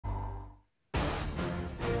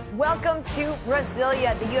Welcome to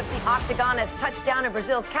Brasilia. The UFC Octagon has touched down in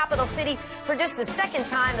Brazil's capital city for just the second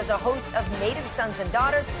time as a host of native sons and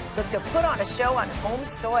daughters look to put on a show on home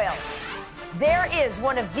soil. There is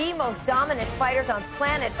one of the most dominant fighters on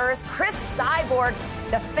planet Earth, Cris Cyborg.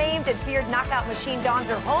 The famed and feared knockout machine dons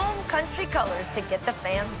her home country colors to get the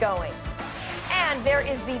fans going. And there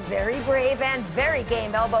is the very brave and very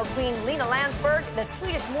game elbow queen, Lina Länsberg. The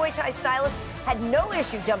Swedish Muay Thai stylist had no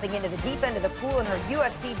issue jumping into the deep end of the pool in her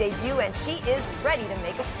UFC debut, and she is ready to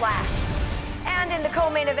make a splash. And in the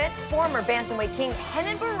co-main event, former bantamweight king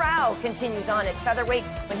Renan Barão continues on at featherweight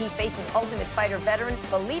when he faces Ultimate Fighter veteran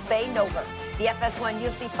Felipe Nogueira. The FS1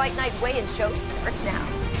 UFC Fight Night weigh-in show starts now.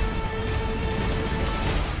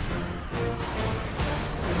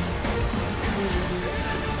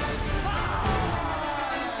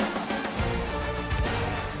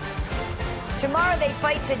 Tomorrow they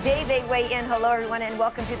fight, today they weigh in. Hello everyone and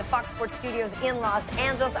welcome to the Fox Sports Studios in Los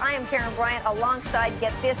Angeles. I am Karen Bryant alongside,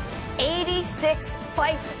 get this, 86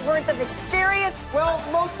 fights worth of experience. Well,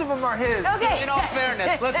 most of them are his. Okay. In all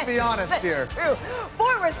fairness, let's be honest here. True.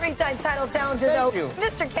 Former three-time title challenger, Thank though, you.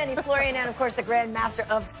 Mr. Kenny Florian, and of course the Grand Master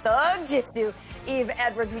of Thug Jitsu, Eve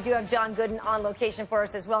Edwards. We do have John Gooden on location for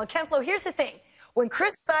us as well. And Ken Flo, here's the thing. When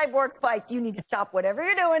Cris Cyborg fights, you need to stop whatever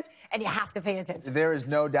you're doing, and you have to pay attention. There is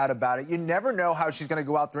no doubt about it. You never know how she's going to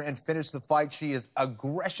go out there and finish the fight. She is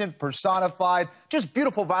aggression personified, just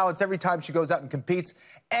beautiful violence every time she goes out and competes.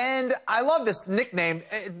 And I love this nickname,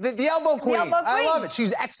 the Elbow Queen. The Elbow Queen. I love it.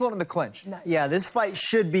 She's excellent in the clinch. Yeah, this fight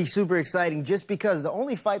should be super exciting just because the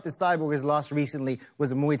only fight that Cyborg has lost recently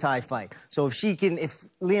was a Muay Thai fight. So if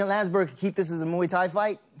Lina Länsberg can keep this as a Muay Thai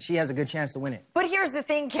fight, she has a good chance to win it. But here's the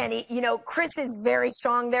thing, Kenny. You know, Cris is very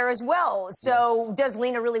strong there as well. So does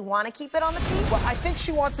Lina really want to keep it on the feet? Well, I think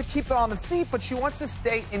she wants to keep it on the feet, but she wants to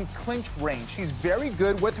stay in clinch range. She's very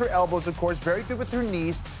good with her elbows, of course, very good with her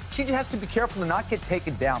knees. She just has to be careful to not get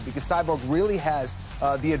taken down because Cyborg really has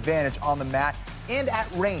the advantage on the mat and at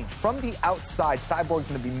range. From the outside, Cyborg's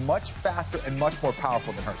going to be much faster and much more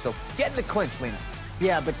powerful than her. So get in the clinch, Lina.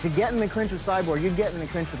 Yeah, but to get in the clinch with Cyborg, you're getting in the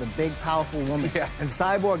clinch with a big, powerful woman. Yes. And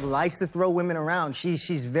Cyborg likes to throw women around.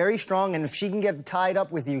 She's very strong, and if she can get tied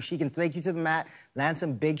up with you, she can take you to the mat, land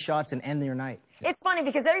some big shots, and end your night. It's funny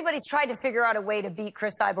because everybody's tried to figure out a way to beat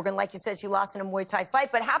Cris Cyborg, and like you said, she lost in a Muay Thai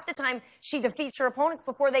fight, but half the time she defeats her opponents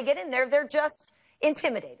before they get in there. They're just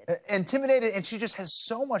intimidated. Intimidated, and she just has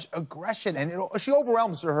so much aggression, and she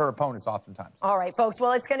overwhelms her opponents oftentimes. All right, folks.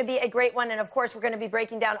 Well, it's going to be a great one, and of course, we're going to be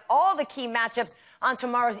breaking down all the key matchups on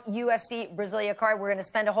tomorrow's UFC Brasilia card. We're going to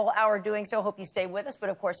spend a whole hour doing so. Hope you stay with us.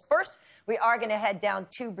 But of course, first, we are going to head down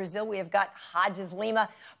to Brazil. We have got Hodges Lima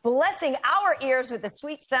blessing our ears with the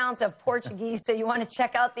sweet sounds of Portuguese. So you want to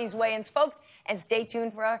check out these weigh-ins, folks, and stay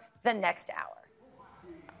tuned for the next hour.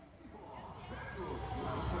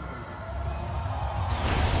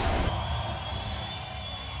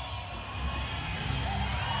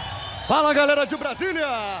 Fala galera de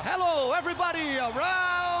Brasília! Hello everybody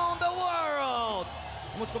around the world!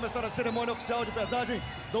 Vamos começar a cerimônia oficial de pesagem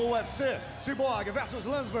do UFC. Cyborg versus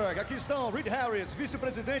Länsberg. Aqui estão Reed Harris,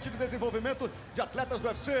 vice-presidente de desenvolvimento de atletas do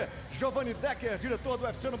UFC, Giovanni Decker, diretor do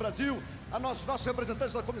UFC no Brasil, nossos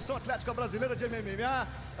representantes da Comissão Atlética Brasileira de MMA,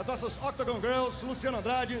 as nossas Octagon Girls, Luciano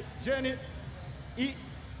Andrade, Jenny e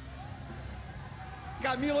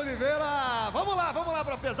Camila Oliveira. Vamos lá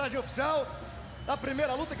para a pesagem oficial. A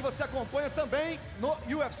primeira luta que você acompanha também no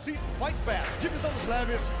UFC Fight Pass. Divisão dos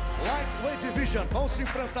leves, Lightweight Division. Vão se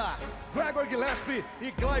enfrentar Gregor Gillespie e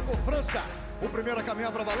Glaico França. O primeiro a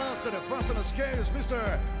caminhar para a balança, the first on the scales,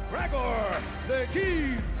 Mr. Gregor the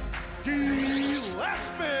Gillespie.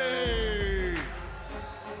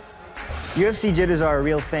 UFC jitters are a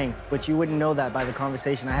real thing, but you wouldn't know that by the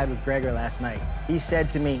conversation I had with Gregor last night. He said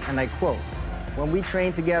to me, and I quote, "When we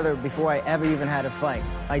trained together before I ever even had a fight,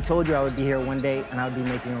 I told you I would be here one day and I would be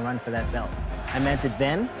making a run for that belt. I meant it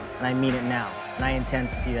then, and I mean it now, and I intend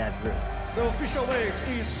to see that through." The official weight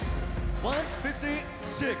is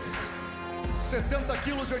 156. 70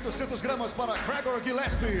 quilos e 800 gramas para Gregor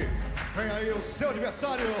Gillespie. Vem aí o seu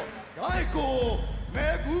adversário, Glaico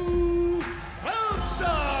Nego França.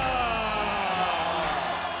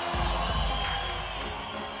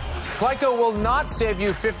 Glaico will not save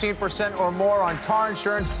you 15% or more on car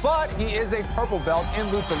insurance, but he is a purple belt in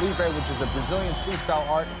luta livre, which is a Brazilian freestyle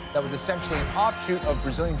art that was essentially an offshoot of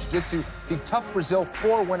Brazilian Jiu-Jitsu. The Tough Brazil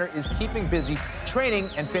 4 winner is keeping busy, training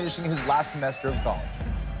and finishing his last semester of college.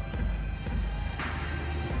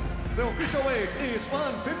 The official weight is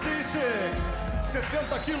 156.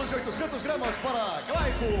 70 quilos e 800 gramas para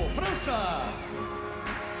Glaico França.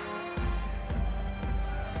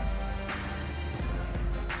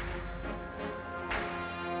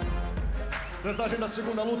 Pesagem da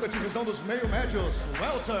segunda luta, divisão dos meio-médios,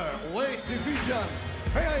 Welter, Weight Division.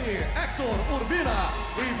 Vem aí, Hector Urbina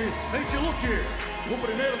e Vicente Luque. O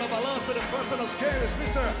primeiro na balança, the first on the scales,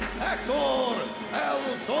 Mr. Hector El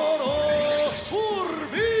Toro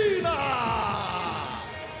Urbina.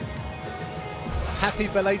 Happy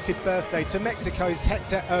belated birthday to Mexico's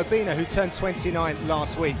Hector Urbina, who turned 29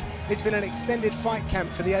 last week. It's been an extended fight camp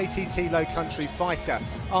for the ATT low country fighter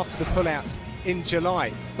after the pullout in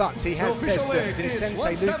July, but he has said that Vicente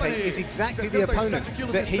Luque is exactly the opponent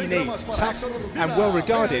that he needs, tough and well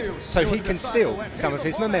regarded, so he can steal some of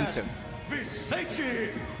his momentum.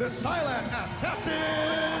 Vicente, the silent assassin,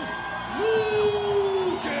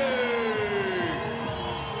 Luque.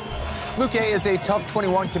 Luque is a tough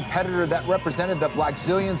 21 competitor that represented the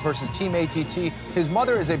Blackzilians versus Team ATT. His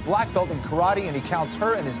mother is a black belt in karate, and he counts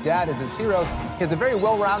her and his dad as his heroes. He has a very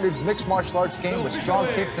well-rounded mixed martial arts game with strong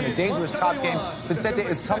kicks and a dangerous top game. Vicente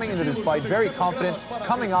is coming into this fight very confident,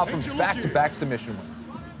 coming off from back-to-back submission wins.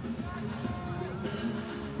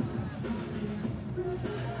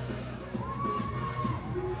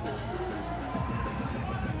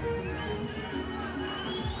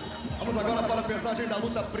 Vamos agora para a pesagem da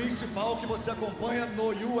luta principal que você acompanha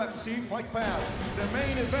no UFC Fight Pass. The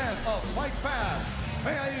main event of Fight Pass.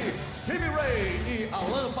 Vem aí, Stevie Ray e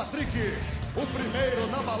Alan Patrick. O primeiro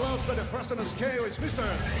na balança, the first on the scale is Mr.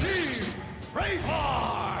 Steve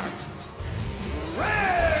Braveheart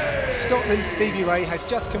Ray. Scotland's Stevie Ray has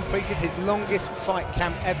just completed his longest fight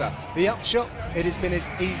camp ever. The upshot, it has been his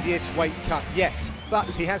easiest weight cut yet,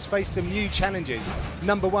 but he has faced some new challenges.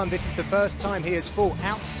 Number one, this is the first time he has fought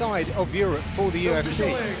outside of Europe for the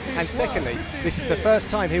UFC. And secondly, this is the first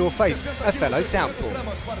time he will face a fellow southpaw.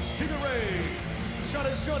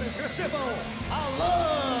 Senhoras e senhores, recebam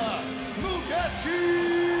Alan Luque.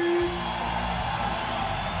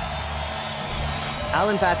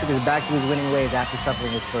 Alan Patrick is back to his winning ways after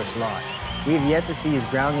suffering his first loss. We have yet to see his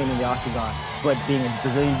ground game in the octagon, but being a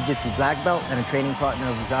Brazilian Jiu-Jitsu black belt and a training partner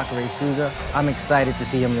of Jacare Souza, I'm excited to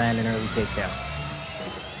see him land an early takedown.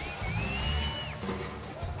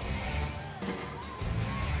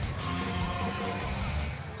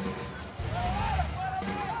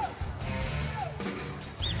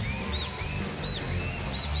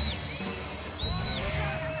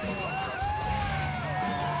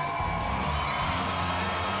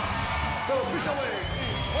 The official weight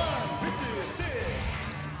is 156.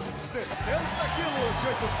 70 quilos e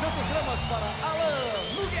 800 gramas para Alan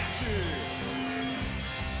Luque.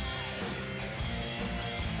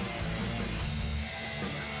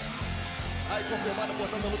 Aí confirmada,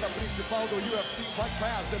 portanto, a luta principal do UFC Fight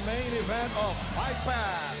Pass, the main event of Fight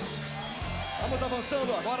Pass. Vamos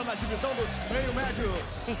avançando agora na divisão dos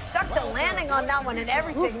meio-médios. He stuck the landing on that one and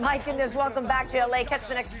everything. My goodness, welcome back to LA. Catch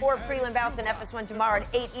the next 4 prelim bouts in FS1 tomorrow at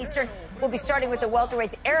 8 Eastern. We'll be starting with the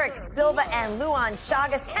welterweights Eric Silva and Luan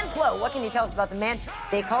Chagas. Ken Flo, what can you tell us about the man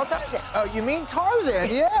they call Tarzan? Oh, you mean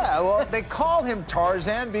Tarzan? Yeah, well, they call him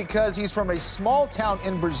Tarzan because he's from a small town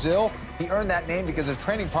in Brazil. He earned that name because his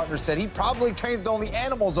training partner said he probably trained with only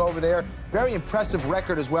animals over there. Very impressive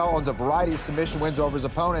record as well, owns a variety of submission wins over his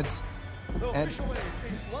opponents. And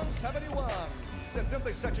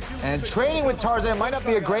training with Tarzan might not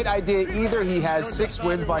be a great idea either. He has 6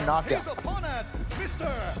 wins by knockout. His opponent, Mr.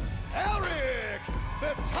 Eric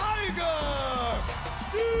the Tiger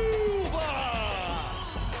Silva.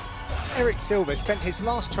 Eric Silva spent his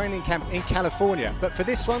last training camp in California, but for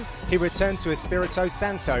this one, he returned to Espirito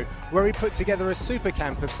Santo, where he put together a super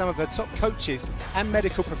camp of some of the top coaches and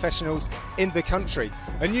medical professionals in the country.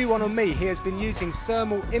 A new one on me, he has been using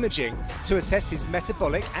thermal imaging to assess his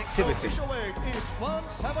metabolic activity. The official weight is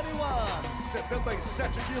 171,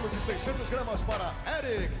 77 quilos e 600 gramas para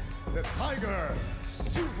Eric the Tiger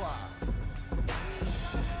Silva.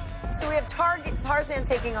 So we have Tarzan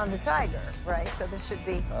taking on the Tiger, right? So this should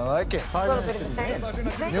be I like it. a little bit of a tangle. New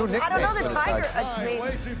nickname I don't know, for the the Tiger.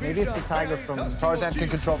 Maybe it's the Tiger from Tarzan Can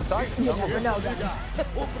Control the Tiger. No,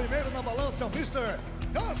 O primeiro na balança, Mr.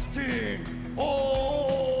 Dustin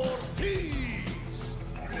Ortiz.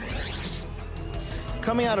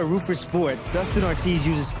 Coming out of Rufus Sport, Dustin Ortiz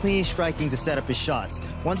uses clean striking to set up his shots.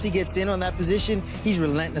 Once he gets in on that position, he's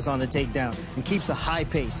relentless on the takedown and keeps a high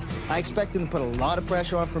pace. I expect him to put a lot of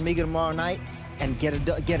pressure on Formiga tomorrow night and get a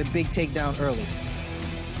big takedown early.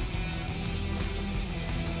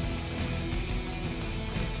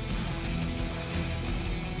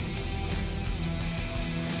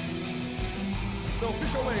 The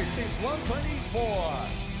official weight is 124.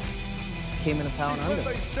 Came in a pound under.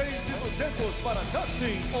 56,200 para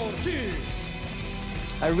Dustin Ortiz.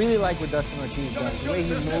 I really like what Dustin Ortiz does. The way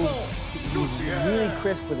he moves, he's really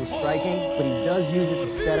crisp with his striking, but he does use it to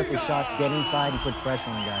set up his shots, get inside, and put pressure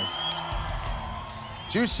on guys.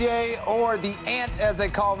 Jussier, or the Ant, as they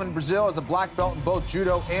call him in Brazil, is a black belt in both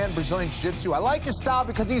judo and Brazilian jiu-jitsu. I like his style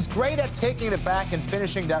because he's great at taking it back and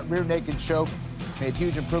finishing that rear naked choke. Made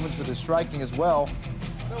huge improvements with his striking as well.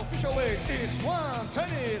 The official weight is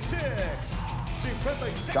 126.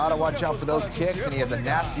 Gotta watch out for those kicks, and he has a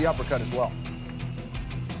nasty uppercut as well.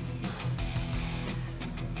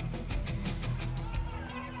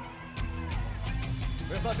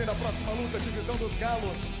 Pesagem da próxima luta, divisão dos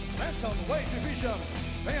galos. Weight Division.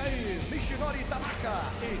 Vem aí, Mishinori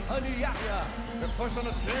Tanaka e Haniyaya. The first on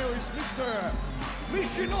the scale is Mr.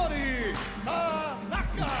 Mishinori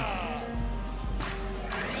Tanaka.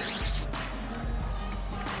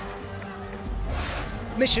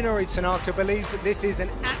 Mishinori Tanaka believes that this is an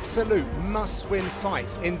absolute must-win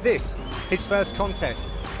fight in this, his first contest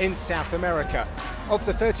in South America. Of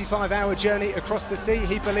the 35-hour journey across the sea,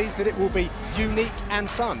 he believes that it will be unique and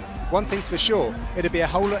fun. One thing's for sure, it'll be a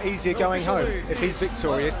whole lot easier going home if he's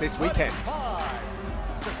victorious this weekend.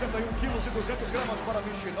 61 quilos e 200 gramas para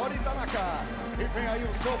Mishinori Tanaka. E vem aí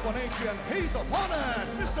o seu oponente and his opponent,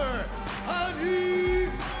 Mr.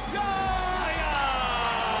 Haniyaya.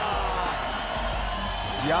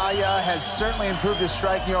 Yaya has certainly improved his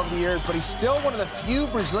striking over the years, but he's still one of the few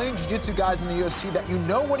Brazilian Jiu-Jitsu guys in the UFC that you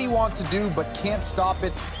know what he wants to do but can't stop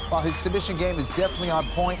it. While his submission game is definitely on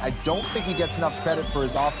point, I don't think he gets enough credit for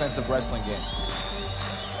his offensive wrestling game.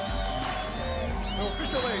 The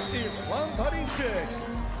official weight is 136.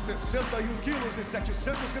 61 quilos e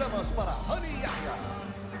 700 gramas para Haniyaya.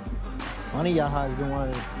 Haniyaya has been one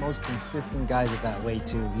of the most consistent guys at that weight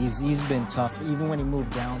too. He's been tough, even when he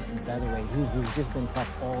moved down from featherweight. He's just been tough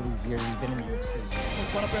all these years he's been in the UFC.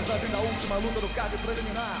 Vamos para a pesagem da última luta do card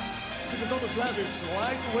preliminar. Divisão dos leves,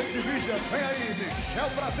 Lightweight Division. Vem aí, Michel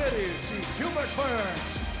Prazeres e Gilbert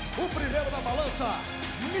Burns. O primeiro na balança,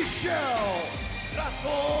 Michel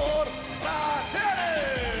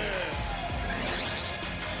Prazeres.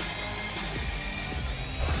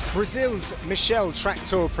 Brazil's Michel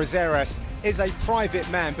Tractor Prazeres is a private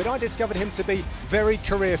man, but I discovered him to be very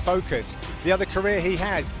career-focused. The other career he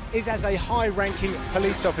has is as a high-ranking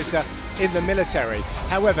police officer in the military.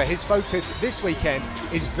 However, his focus this weekend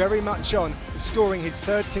is very much on scoring his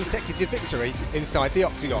third consecutive victory inside the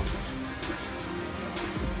octagon.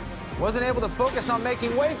 Wasn't able to focus on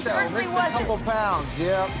making weight, though. Certainly Missed a couple pounds,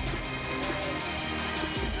 yeah.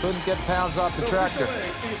 Couldn't get pounds off the tractor.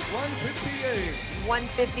 Is 158.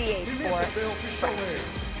 158 He for missed the official weight.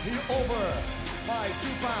 He over by 2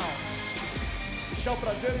 pounds. Michel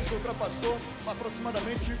Prazeres ultrapassou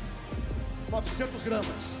aproximadamente 900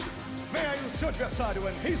 gramas. Vem aí o seu adversário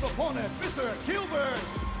and his opponent, Mr.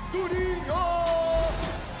 Gilbert Durinho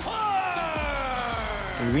Burns.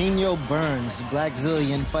 Durinho Burns, Black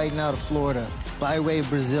Zillion fighting out of Florida, by way of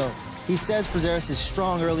Brazil. He says Prazeres is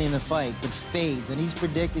strong early in the fight, but fades, and he's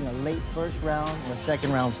predicting a late first round or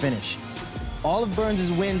second round finish. All of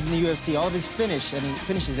Burns' wins in the UFC, all of his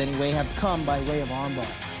finishes anyway, have come by way of armbar.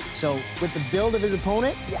 So with the build of his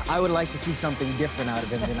opponent, I would like to see something different out of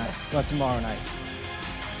him tonight, or tomorrow night.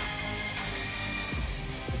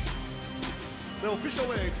 The official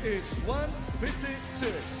weight is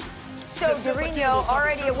 156. So Durinho,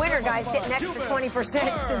 already a winner, guys, getting extra 20%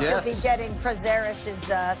 since he'll be getting Prazeres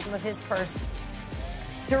some of his purse.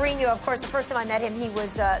 Durinho, of course, the first time I met him, he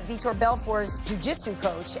was Vitor Belfort's jiu-jitsu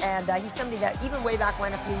coach, and he's somebody that even way back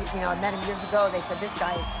when, I met him years ago, they said this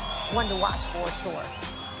guy is one to watch for sure.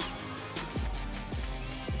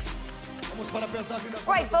 All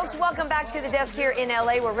right, folks, welcome back to the desk here in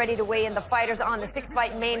LA. We're ready to weigh in the fighters on the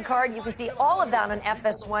 6-fight main card. You can see all of that on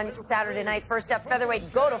FS1 Saturday night. First up,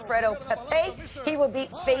 featherweight Godofredo Pepe. He will be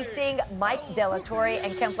facing Mike De La Torre.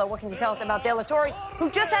 And Ken, what can you tell us about De La Torre, who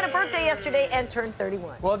just had a birthday yesterday and turned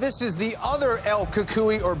 31? Well, this is the other El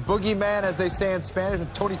Cucuy, or boogeyman, as they say in Spanish,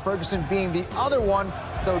 with Tony Ferguson being the other one.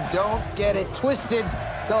 So don't get it twisted.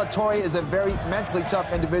 De La Torre is a very mentally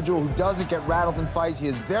tough individual who doesn't get rattled in fights. He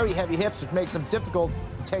has very heavy hips, which makes him difficult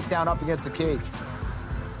to take down up against the cage.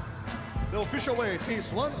 The official weight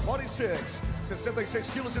is 146.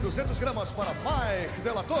 66 quilos e 200 gramas para Mike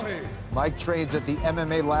De La Torre. Mike trains at the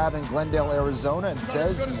MMA lab in Glendale, Arizona, and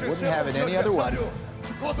says he wouldn't have it any other way.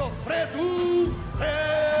 Godofredo Pepe.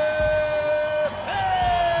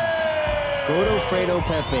 Godofredo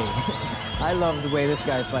Pepe. I love the way this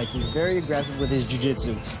guy fights. He's very aggressive with his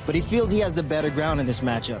jiu-jitsu, but he feels he has the better ground in this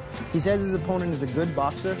matchup. He says his opponent is a good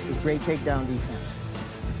boxer with great takedown defense.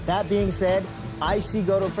 That being said, I see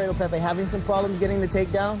Godofredo Pepe having some problems getting the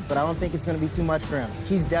takedown, but I don't think it's going to be too much for him.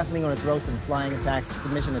 He's definitely going to throw some flying attacks,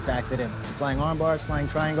 submission attacks at him. Flying arm bars, flying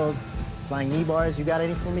triangles, flying knee bars. You got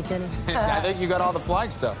any for me, Kenny? I think you got all the flying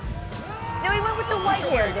stuff. No, he went with the white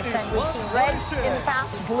hair this time. We've seen red in the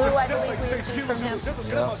past, blue, I believe we've seen from him.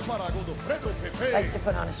 Yeah. Likes to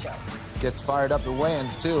put on a show. Gets fired up at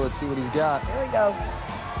weigh-ins, too. Let's see what he's got. Here we go.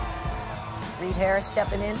 Reed Harris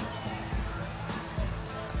stepping in.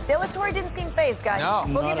 De La Torre didn't seem phased, guys. No,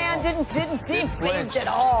 Boogeyman didn't seem phased at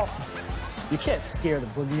all. You can't scare the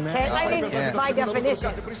boogeyman. Can't, I mean, by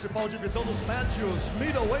definition. Principal divisão dos médios,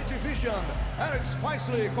 middleweight division. Eric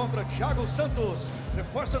Spicely contra Thiago Santos. The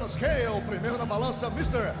first on the scale, primeiro na balança,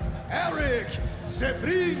 Mr. Eric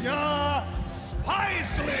Zebrinha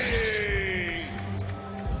Spicely.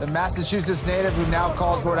 The Massachusetts native, who now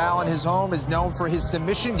calls Rhode Island his home, is known for his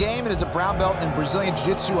submission game and is a brown belt in Brazilian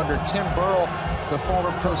Jiu-Jitsu under Tim Burrell, the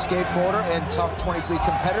former pro skateboarder and tough 23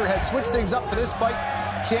 competitor. Has switched things up for this fight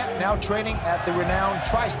camp, now training at the renowned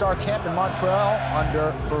TriStar camp in Montreal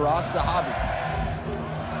under Faraz Sahabi.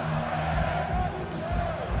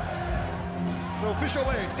 The official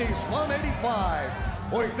weight is 185.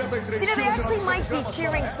 See, they actually might be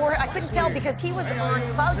cheering for him. I couldn't tell because he was on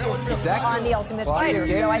Claudio's team on The Ultimate Fighter,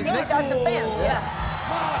 so I think he's got some fans, yeah.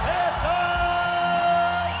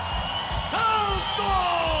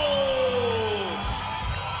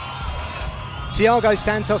 Thiago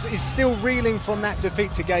Santos is still reeling from that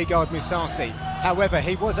defeat to Gegard Mousasi. However,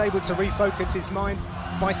 he was able to refocus his mind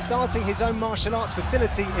by starting his own martial arts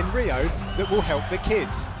facility in Rio that will help the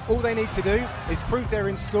kids. All they need to do is prove they're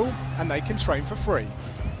in school and they can train for free.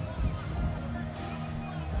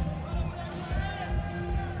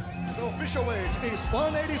 The official weight is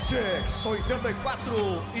 186, 84.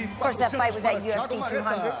 Of course, that fight was at UFC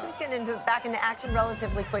 200, so he's getting back into action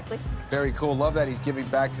relatively quickly. Very cool. Love that he's giving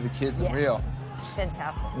back to the kids in Rio.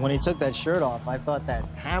 Fantastic. When he took that shirt off, I thought that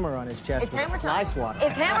hammer on his chest It's was hammer a fly time. swatter.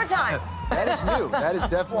 It's hammer time. That is new. That is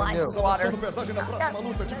definitely new. Slaughter. Pesagem na próxima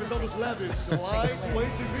luta, divisão dos leves,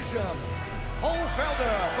 lightweight division. Paul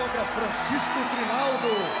Felder contra Francisco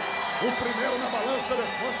Trinaldo. O primeiro na balança, the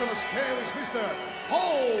first on the scale is Mr.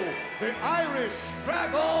 Paul, the Irish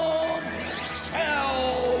Dragon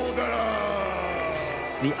Felder.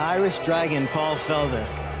 The Irish Dragon, Paul Felder.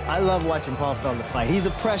 I love watching Paul Felder fight. He's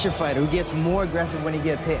a pressure fighter who gets more aggressive when he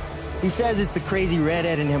gets hit. He says it's the crazy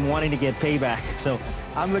redhead in him wanting to get payback, so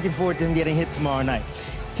I'm looking forward to him getting hit tomorrow night.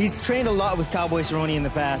 He's trained a lot with Cowboy Cerrone in the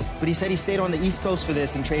past, but he said he stayed on the East Coast for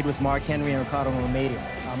this and trained with Mark Henry and Ricardo Almeida.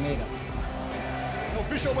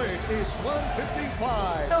 Official weight is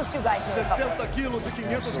 155. Those two guys know 70 kilos e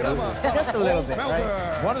 500 gramas. Just a little bit,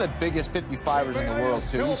 right? One of the biggest 55ers in the world,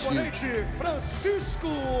 too. He's huge.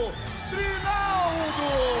 Francisco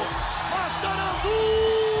Trinaldo Massaranduba.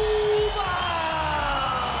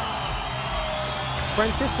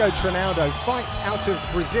 Francisco Trinaldo fights out of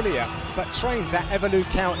Brasilia, but trains at Evolute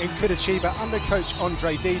Cal in Curitiba under coach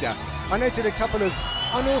Andre Dida. I noted a couple of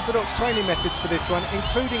unorthodox training methods for this one,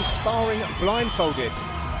 including sparring blindfolded.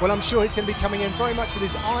 Well, I'm sure he's going to be coming in very much with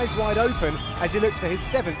his eyes wide open as he looks for his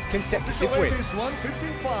 7th consecutive win. Is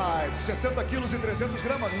 155, 70 kilos e 300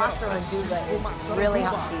 gramas. Massaranduba is really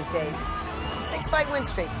hot these days. 6-fight win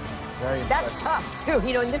streak. Very That's tough, too.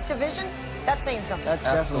 You know, in this division, that's saying something. That's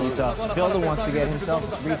definitely tough. Felder wants to get himself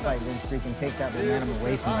a 3-fight win streak and take that momentum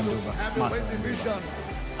away from Massaranduba.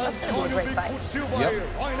 That's going to be a great fight.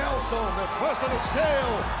 Roy Nelson, the first on the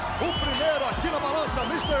scale. O primeiro aqui na balança,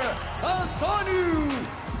 Mr. Antônio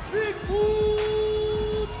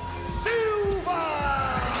Bigfoot Silva.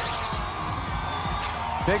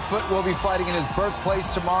 Bigfoot will be fighting in his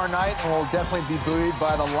birthplace tomorrow night and will definitely be buoyed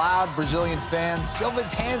by the loud Brazilian fans.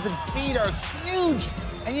 Silva's hands and feet are huge,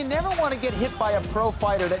 and you never want to get hit by a pro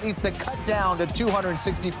fighter that needs to cut down to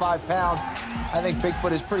 265 pounds. I think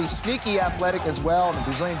Bigfoot is pretty sneaky athletic as well, and the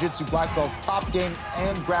Brazilian Jiu-Jitsu black belt's top game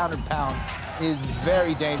and ground and pound is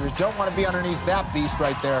very dangerous. Don't want to be underneath that beast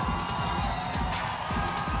right there.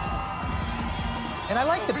 And I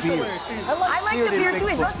like the beard. I like the beard, too.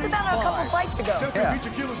 He busted that a couple fights ago. Yeah.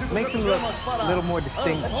 Makes him look a little more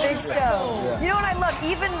distinct. I think so. Yeah. You know what I love?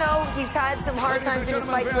 Even though he's had some hard times in his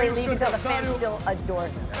fights lately, you can tell the fans still adore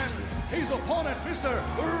him. His opponent, Mr.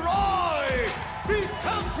 Roy Big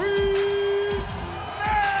Country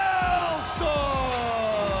Nelson.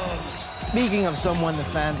 Speaking of someone the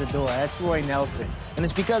fans adore, that's Roy Nelson. And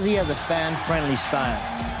it's because he has a fan-friendly style.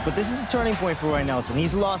 But this is the turning point for Roy Nelson.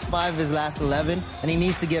 He's lost 5 of his last 11, and he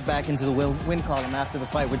needs to get back into the win column after the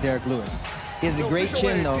fight with Derek Lewis. He has a great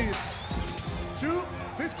chin, though.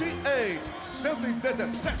 258,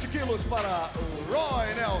 117 quilos para Roy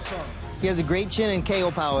Nelson. He has a great chin and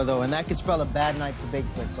KO power, though, and that could spell a bad night for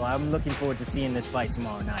Bigfoot, so I'm looking forward to seeing this fight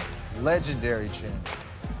tomorrow night. Legendary chin.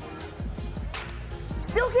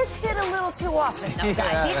 Still gets hit a little too often, though,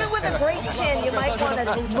 guys. Even with a great chin, you might want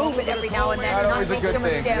to move it every now and then and not make too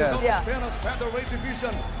much damage. Yeah. Featherweight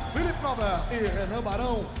division, Felipe Nova e Renan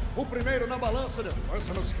Barão. O primeiro na balança, the first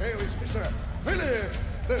on the scale is Mr. Felipe,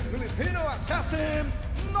 the Filipino assassin,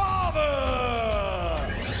 Nova.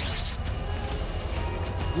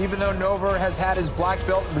 Even though Nova has had his black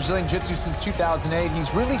belt in Brazilian Jiu-Jitsu since 2008,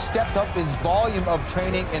 he's really stepped up his volume of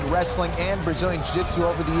training in wrestling and Brazilian Jiu-Jitsu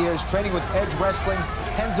over the years, training with Edge Wrestling,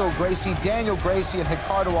 Renzo Gracie, Daniel Gracie, and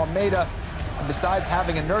Ricardo Almeida. And besides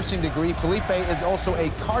having a nursing degree, Felipe is also a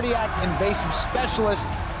cardiac invasive specialist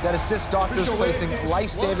that assists doctors placing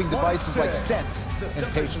life-saving devices like stents in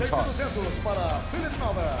patients' hearts.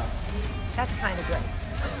 That's kind of great.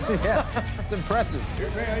 Yeah, it's impressive. He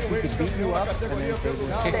could beat you up and then save your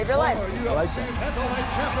life. Save your life. I like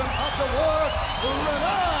that. Champion of the world,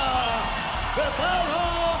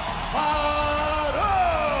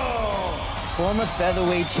 Former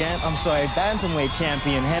bantamweight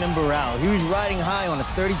champion, Renan Barão. He was riding high on a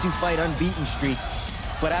 32-fight unbeaten streak,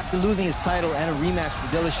 but after losing his title and a rematch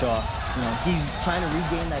with Dillashaw, he's trying to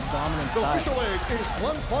regain that dominant The style. official weight is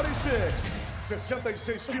 146.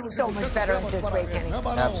 66 It's so much better at this weight, Kenny.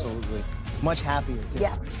 Absolutely. Much happier, too.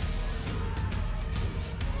 Yes.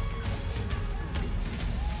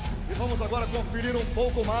 E vamos agora conferir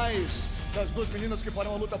pouco mais das duas meninas que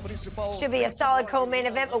farão a luta principal. Should be a solid co-main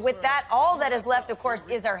event, but with that, all that is left, of course,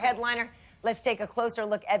 is our headliner. Let's take a closer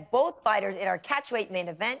look at both fighters in our catchweight main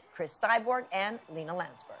event, Cris Cyborg and Lina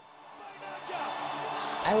Länsberg.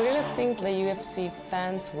 I really think the UFC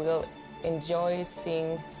fans will enjoy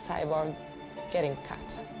seeing Cyborg getting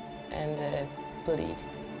cut and bleed.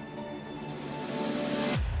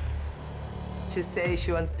 She says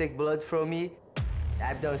she wants to take blood from me.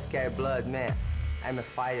 I don't scare blood, man. I'm a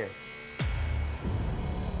fighter.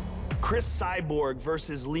 Cris Cyborg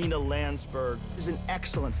versus Lina Länsberg is an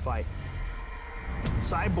excellent fight.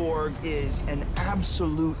 Cyborg is an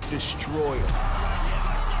absolute destroyer.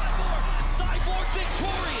 Cyborg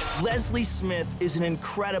victorious! Leslie Smith is an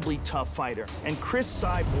incredibly tough fighter, and Cris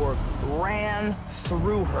Cyborg ran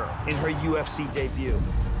through her in her UFC debut.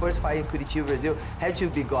 First fight in Curitiba, Brazil, had to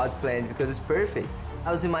be God's plan because it's perfect.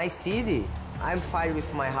 I was in my city. I'm fighting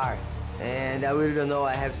with my heart. And I really don't know,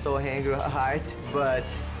 I have so angry heart, but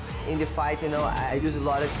in the fight, I use a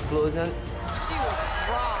lot of explosion. She was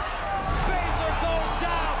rocked.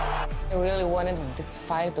 I really wanted this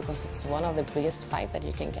fight because it's one of the biggest fights that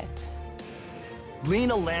you can get.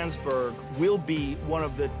 Lina Länsberg will be one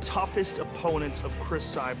of the toughest opponents of Cris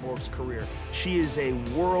Cyborg's career. She is a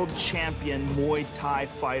world champion Muay Thai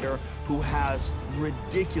fighter who has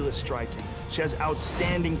ridiculous striking. She has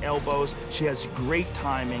outstanding elbows, she has great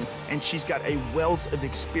timing, and she's got a wealth of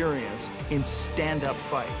experience in stand-up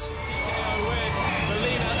fights.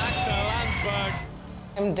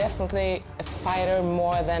 I'm definitely a fighter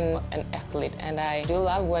more than an athlete, and I do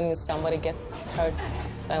love when somebody gets hurt.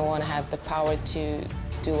 I want to have the power to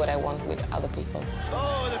do what I want with other people.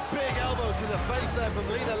 Oh, the big elbow to the face there from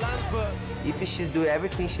Lina Länsberg. If she do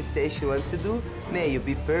everything she says she wants to do, man, you'll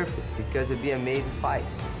be perfect because it'll be an amazing fight.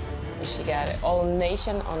 She got all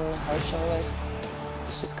nation on her shoulders.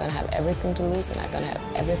 She's gonna have everything to lose, and I'm gonna have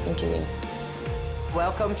everything to win.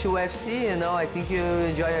 Welcome to UFC, I think you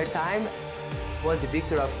enjoy your time. I want the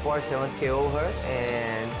victory, of course, I want to KO her,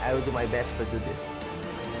 and I will do my best to do this.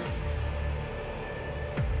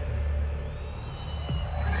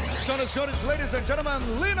 Senhoras, ladies and gentlemen,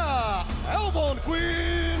 Lina Elbow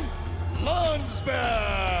Queen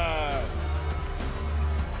Länsberg.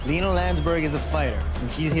 Lina Länsberg is a fighter,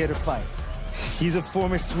 and she's here to fight. She's a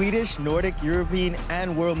former Swedish, Nordic, European,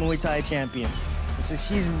 and World Muay Thai champion. And so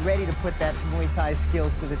she's ready to put that Muay Thai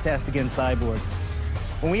skills to the test against Cyborg.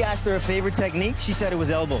 When we asked her her favorite technique, she said it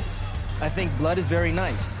was elbows. I think blood is very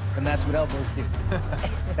nice, and that's what elbows do.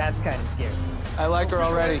 That's kind of scary. I like her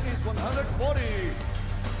already. Is 140.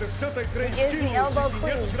 63 She is the elbow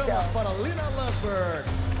queen, gramos so. para Lina Länsberg.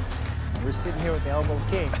 We're sitting here with the elbow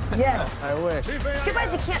king. Yes. I wish. Too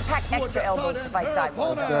bad you can't pack extra elbows to fight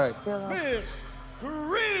Cyborg. Right. Miss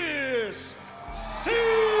Cris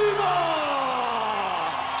Cyborg.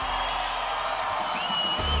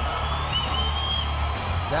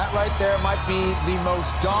 That right there might be the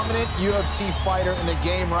most dominant UFC fighter in the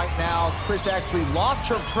game right now. Cris actually lost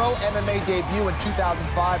her pro MMA debut in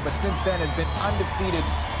 2005, but since then has been undefeated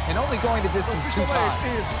and only going the distance 2 times.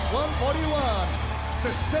 Is 141,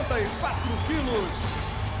 64 quilos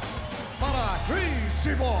para Cris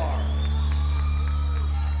Cyborg.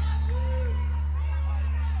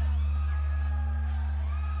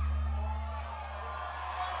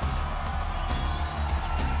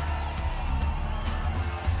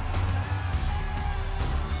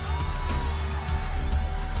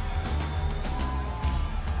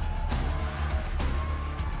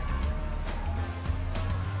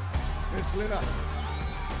 Miss Lina,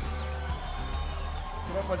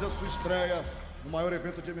 você vai fazer a sua estreia no maior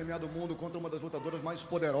evento de MMA do mundo contra uma das lutadoras mais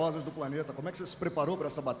poderosas do planeta. Como é que você se preparou para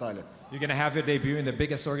essa batalha? You're going to have your debut in the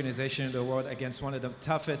biggest organization in the world against one of the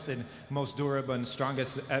toughest and most durable and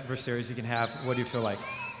strongest adversaries you can have. What do you feel like?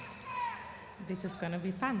 This is going to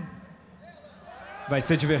be fun. Vai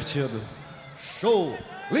ser divertido. Show!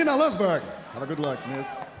 Lina Landsberg, have a good luck,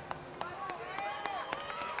 miss.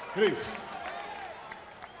 Cris,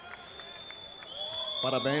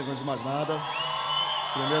 parabéns, antes de mais nada.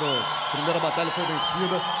 Primeira batalha foi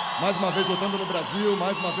vencida. Mais uma vez lutando no Brasil,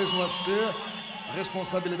 mais uma vez no UFC. A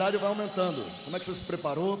responsabilidade vai aumentando. Como é que você se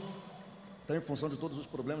preparou? Até em função de todos os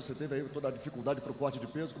problemas que você teve aí, toda a dificuldade para o corte de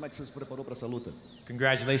peso, como é que você se preparou para essa luta?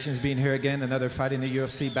 Congratulations being here again, another fight in the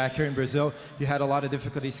UFC back here in Brazil. You had a lot of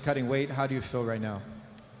difficulties cutting weight. How do you feel right now?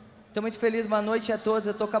 Estou muito feliz, boa noite a todos.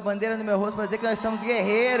 Eu estou com a bandeira no meu rosto para dizer que nós somos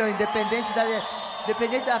guerreiros, independente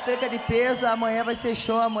da perca de peso. Amanhã vai ser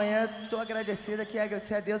show, amanhã estou agradecido aqui,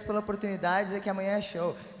 agradecer a Deus pela oportunidade, dizer que amanhã é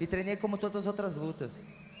show. E treinei como todas as outras lutas.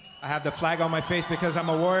 I have the flag on my face because I'm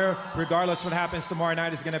a warrior. Regardless what happens tomorrow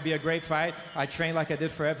night, it's going to be a great fight. I train like I did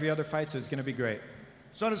for every other fight, so it's going to be great.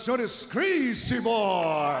 Senhoras e senhores, Cris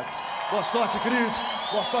Cyborg. Boa sorte, Cris.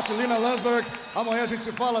 Boa sorte, Lina Landsberg. Amanhã a gente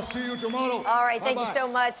se fala. See you tomorrow. All right, thank Bye-bye. you so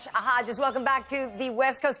much, Just welcome back to the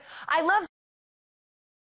West Coast. I love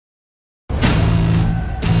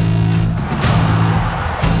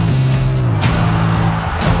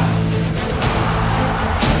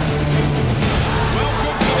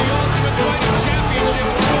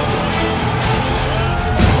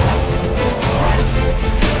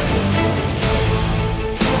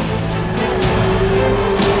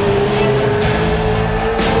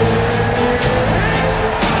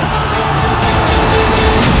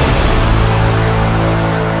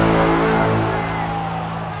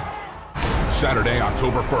Saturday,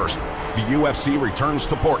 October 1st, the UFC returns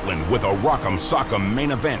to Portland with a Rock'em Sock'em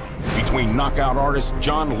main event between knockout artists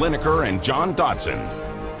John Lineker and John Dodson.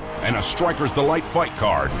 And a Striker's Delight fight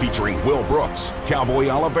card featuring Will Brooks, Cowboy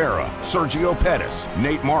Oliveira, Sergio Pettis,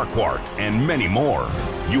 Nate Marquardt, and many more.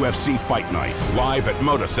 UFC Fight Night, live at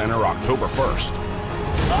Moda Center October 1st.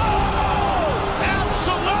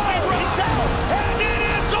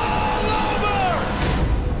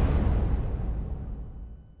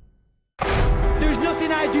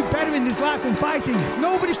 I do better in this life than fighting.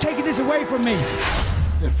 Nobody's taking this away from me.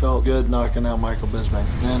 It felt good knocking out Michael Bisping,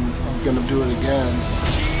 and I'm gonna do it again.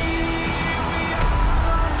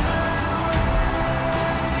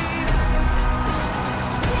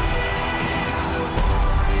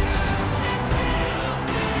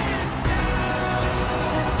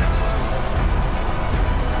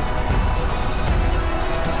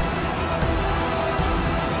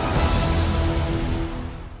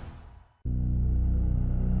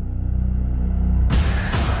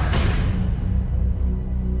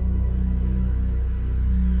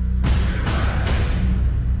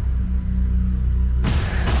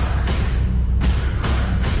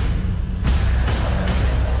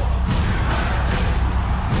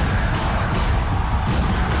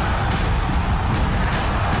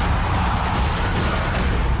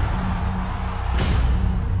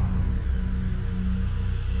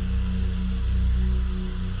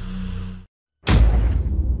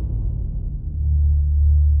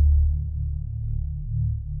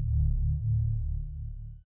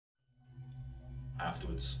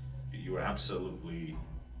 Afterwards, you were absolutely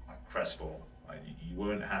crestfallen. You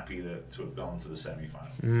weren't happy to have gone to the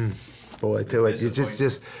semi-final. Boy, I tell you,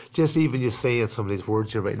 just even you saying some of these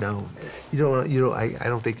words here right now, I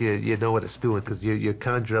don't think you know what it's doing because you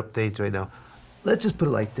conjure up things right now. Let's just put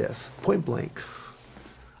it like this, point blank.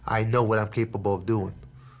 I know what I'm capable of doing,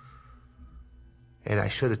 and I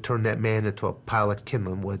should have turned that man into a pile of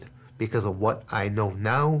kindling wood because of what I know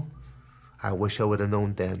now. I wish I would have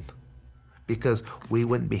known then. Because we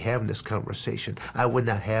wouldn't be having this conversation. I would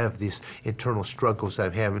not have these internal struggles that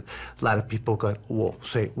I'm having. A lot of people go, well,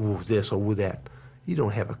 say, ooh, this or ooh, that. You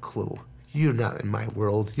don't have a clue. You're not in my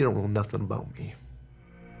world. You don't know nothing about me.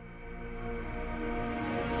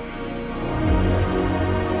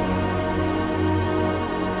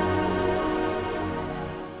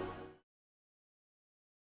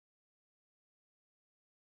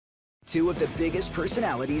 two of the biggest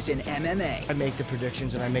personalities in MMA. I make the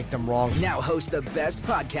predictions and I make them wrong. Now host the best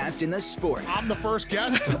podcast in the sport. I'm the first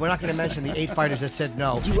guest. We're not going to mention the 8 fighters that said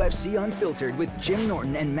no. UFC Unfiltered with Jim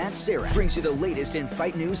Norton and Matt Serra brings you the latest in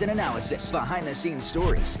fight news and analysis, behind-the-scenes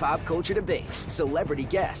stories, pop culture debates, celebrity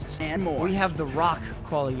guests, and more. We have The Rock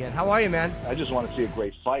calling in. How are you, man? I just want to see a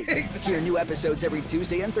great fight. Hear new episodes every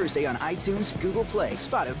Tuesday and Thursday on iTunes, Google Play,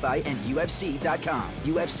 Spotify, and UFC.com.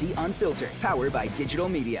 UFC Unfiltered, powered by Digital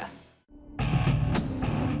Media.